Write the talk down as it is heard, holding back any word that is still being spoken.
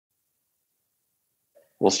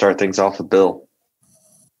We'll start things off with Bill.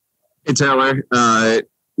 Hey, Taylor.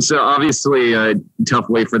 So obviously a tough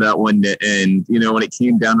way for that one to end. When it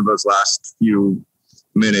came down to those last few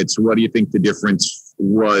minutes, what do you think the difference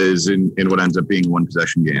was in what ends up being a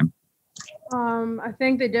one-possession game? I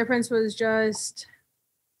think the difference was just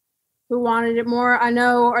who wanted it more. I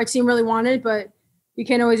know our team really wanted it, but you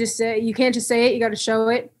can't always just say – you can't just say it. You got to show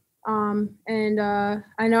it. I know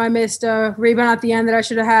I missed a rebound at the end that I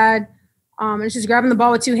should have had. And it's just grabbing the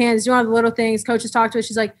ball with two hands, doing all the little things. Coach has talked to us.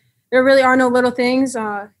 She's like, there really are no little things.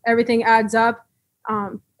 Everything adds up.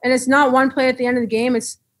 And it's not one play at the end of the game.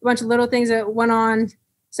 It's a bunch of little things that went on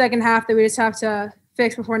second half that we just have to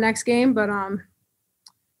fix before next game. But,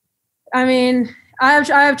 I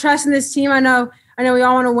have trust in this team. I know we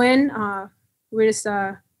all want to win. We just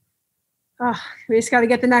got to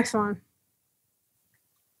get the next one.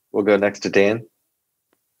 We'll go next to Dan.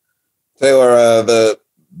 Taylor,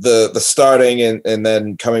 the starting and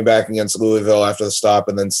then coming back against Louisville after the stop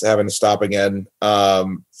and then having to stop again.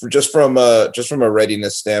 Just from a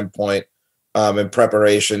readiness standpoint, in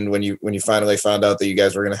preparation when you finally found out that you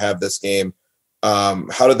guys were going to have this game,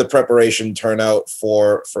 how did the preparation turn out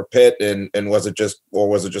for Pitt, and was it just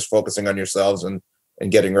focusing on yourselves and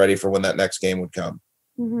getting ready for when that next game would come?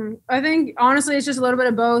 Mm-hmm. I think honestly it's just a little bit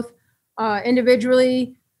of both.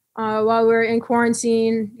 Individually, while we're in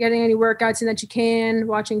quarantine, getting any workouts in that you can,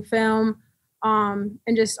 watching film, and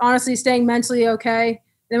just honestly staying mentally okay.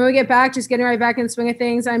 Then when we get back, just getting right back in the swing of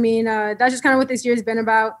things. That's just kind of what this year's been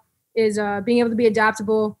about, is being able to be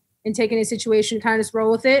adaptable and taking a situation, kind of just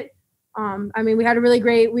roll with it. We had a really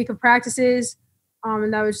great week of practices,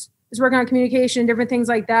 and that was just working on communication, different things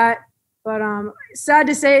like that. But sad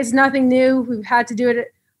to say, it's nothing new. We've had to do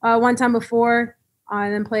it one time before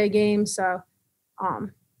and then play a game. So,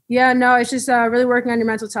 it's just really working on your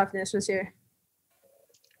mental toughness this year.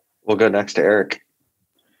 We'll go next to Eric.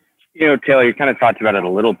 Taylor, you kind of talked about it a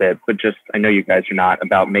little bit, but just I know you guys are not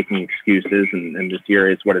about making excuses, and this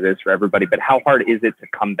year is what it is for everybody. But how hard is it to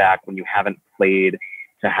come back when you haven't played,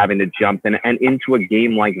 to having to jump in and into a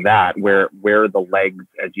game like that where are the legs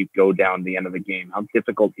as you go down the end of the game? How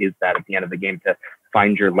difficult is that at the end of the game to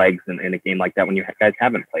find your legs in a game like that when you guys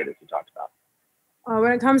haven't played, as you talked about?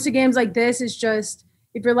 When it comes to games like this, it's just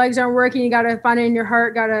if your legs aren't working, you got to find it in your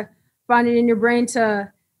heart, got to find it in your brain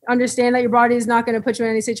to understand that your body is not going to put you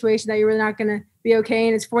in any situation that you're really not going to be okay.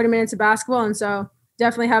 And it's 40 minutes of basketball. And so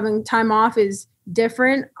definitely having time off is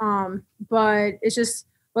different. But it's just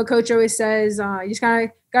what coach always says, you just kind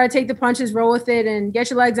of got to take the punches, roll with it, and get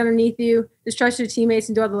your legs underneath you. Just trust your teammates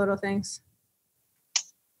and do all the little things.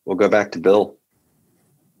 We'll go back to Bill.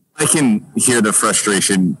 I can hear the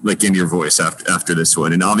frustration in your voice after this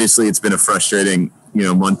one. And obviously it's been a frustrating,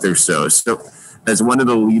 month or so. So as one of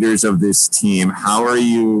the leaders of this team, how are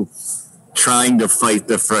you trying to fight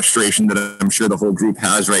the frustration that I'm sure the whole group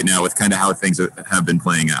has right now with kind of how things have been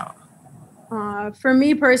playing out? For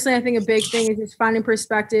me personally, I think a big thing is just finding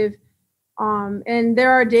perspective. And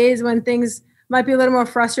there are days when things might be a little more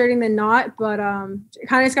frustrating than not, but kind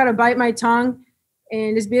of just got to bite my tongue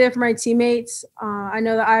and just be there for my teammates. I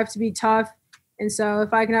know that I have to be tough. And so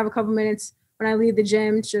if I can have a couple minutes when I leave the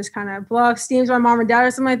gym to just kind of blow off steam to my mom or dad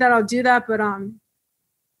or something like that, I'll do that. But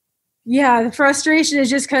the frustration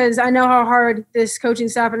is just because I know how hard this coaching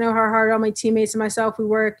staff, I know how hard all my teammates and myself, we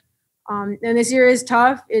work. And this year is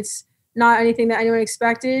tough. It's not anything that anyone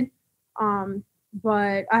expected.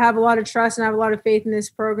 But I have a lot of trust and I have a lot of faith in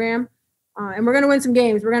this program. And we're going to win some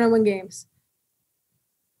games. We're going to win games.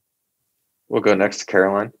 We'll go next to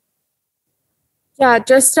Caroline. Yeah,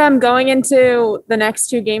 just going into the next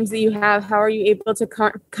two games that you have, how are you able to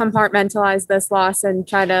compartmentalize this loss and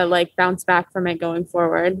try to bounce back from it going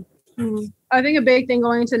forward? I think a big thing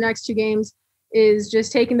going into the next two games is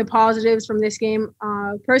just taking the positives from this game.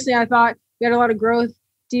 Personally, I thought we had a lot of growth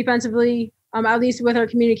defensively, at least with our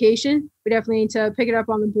communication. We definitely need to pick it up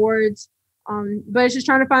on the boards. But it's just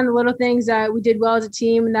trying to find the little things that we did well as a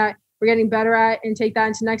team and that we're getting better at and take that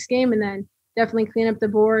into next game, and then definitely clean up the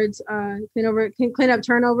boards, clean up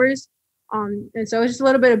turnovers. And so it's just a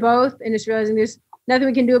little bit of both, and just realizing there's nothing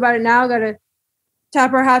we can do about it now. Got to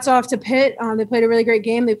tap our hats off to Pitt. They played a really great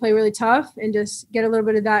game. They play really tough, and just get a little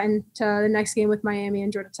bit of that into the next game with Miami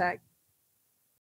and Georgia Tech.